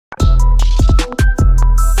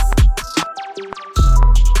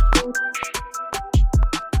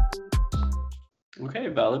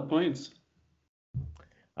valid points.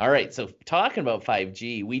 All right, so talking about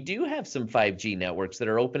 5G, we do have some 5G networks that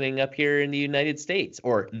are opening up here in the United States,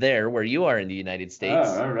 or there where you are in the United States.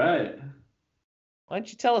 All right. Why don't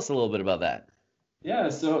you tell us a little bit about that? Yeah,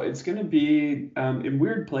 so it's going to be in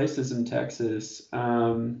weird places in Texas.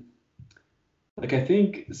 Like I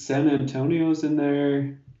think San Antonio's in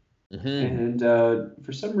there, Hmm. and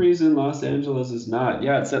for some reason Los Angeles is not.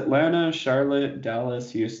 Yeah, it's Atlanta, Charlotte, Dallas,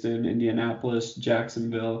 Houston, Indianapolis,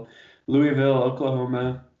 Jacksonville, Louisville,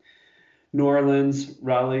 Oklahoma, New Orleans,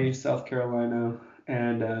 Raleigh, South Carolina,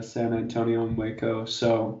 and San Antonio and Waco.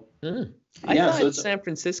 So Hmm. I yeah, so thought it's San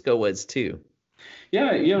Francisco was too.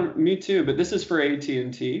 yeah, me too. But this is for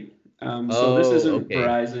AT&T. So this Oh, isn't okay.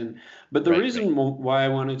 Verizon. But the Right, right. reason why I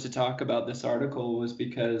wanted to talk about this article was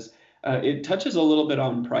because it touches a little bit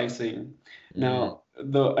on pricing. Mm, Now,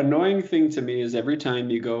 the annoying thing to me is every time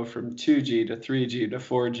you go from 2G to 3G to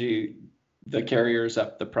 4G, the carriers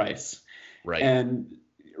up the price. right. And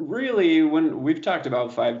really, when we've talked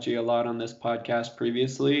about 5G a lot on this podcast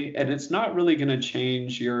previously, and it's not really going to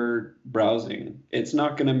change your browsing. It's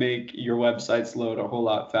not going to make your websites load a whole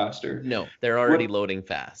lot faster. No, they're already What loading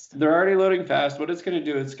fast. they're already loading fast. What it's going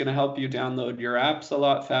to do, it's going to help you download your apps a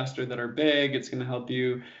lot faster that are big. It's going to help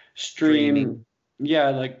you stream, Streaming. yeah,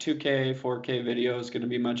 like 2K, 4K video is going to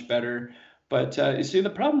be much better. But you see, the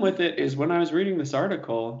problem with it is when I was reading this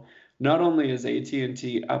article, not only is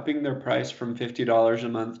AT&T upping their price from $50 a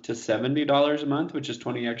month to $70 a month, which is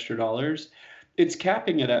 20 extra dollars, it's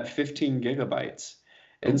capping it at 15 gigabytes.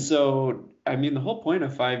 And Oh, so, I mean, the whole point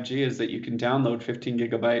of 5G is that you can download 15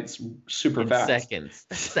 gigabytes super in fast. seconds.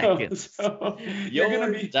 So, Seconds. so you're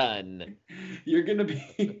gonna You're be done. you're gonna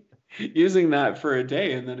be using that for a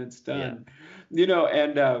day and then it's Yeah. done.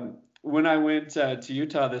 And when I went to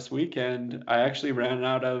Utah this weekend, I actually ran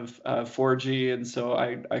out of 4G, and so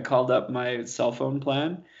I called up my cell phone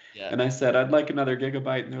plan, Yeah. and I said I'd like another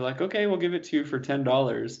gigabyte, and they're like, okay, we'll give it to you for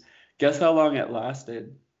 $10. Guess how long it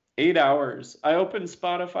lasted? 8 hours. I opened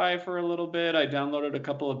Spotify for a little bit. I downloaded a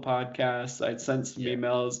couple of podcasts. I sent some Yeah.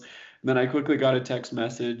 emails. And then I quickly got a text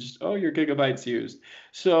message. Oh, your gigabyte's used.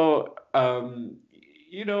 So,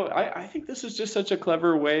 I think this is just such a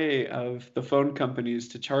clever way of the phone companies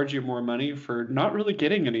to charge you more money for not really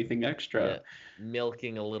getting anything Yeah, extra.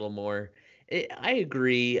 milking a little more. I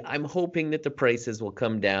agree. I'm hoping that the prices will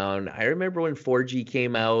come down. I remember when 4G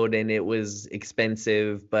came out and it was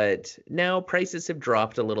expensive, but now prices have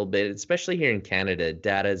dropped a little bit, especially here in Canada.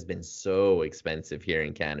 Data has been so expensive here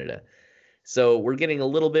in Canada. So we're getting a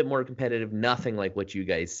little bit more competitive, nothing like what you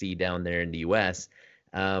guys see down there in the US.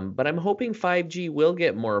 But I'm hoping 5G will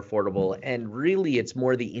get more affordable. And really, it's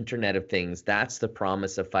more the Internet of Things. That's the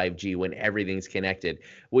promise of 5G when everything's connected,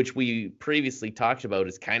 which we previously talked about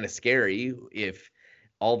is kind of scary if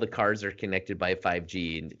all the cars are connected by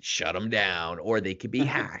 5G and shut them down, or they could be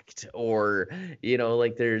hacked, or,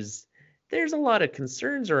 like there's a lot of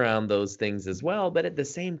concerns around those things as well. But at the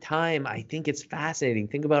same time, I think it's fascinating.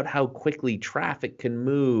 Think about how quickly traffic can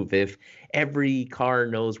move if every car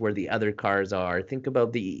knows where the other cars are. Think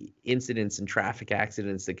about the incidents and traffic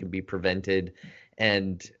accidents that can be prevented.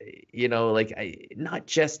 And, not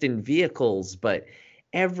just in vehicles, but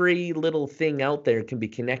every little thing out there can be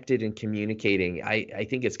connected and communicating. I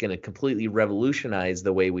think it's going to completely revolutionize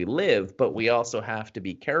the way we live, but we also have to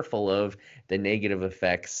be careful of the negative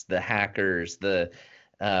effects, the hackers,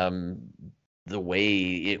 um, the way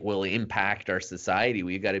it will impact our society.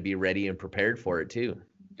 We've got to be ready and prepared for it too.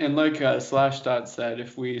 And like Slashdot said,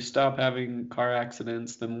 if we stop having car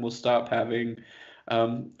accidents, then we'll stop having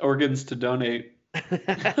organs to donate.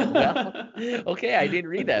 Well, okay, I didn't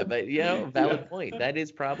read that, but Yeah. valid point. That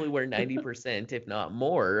is probably where 90%, if not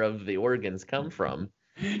more, of the organs come from.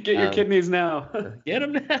 Get your Um, kidneys now. get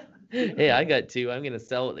them now. Hey, I got two. I'm gonna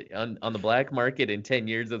sell it on the black market in 10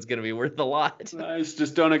 years. It's gonna be worth a lot. Nice.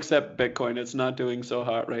 Just don't accept Bitcoin. It's not doing so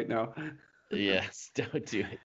hot right now. Yes, don't do it.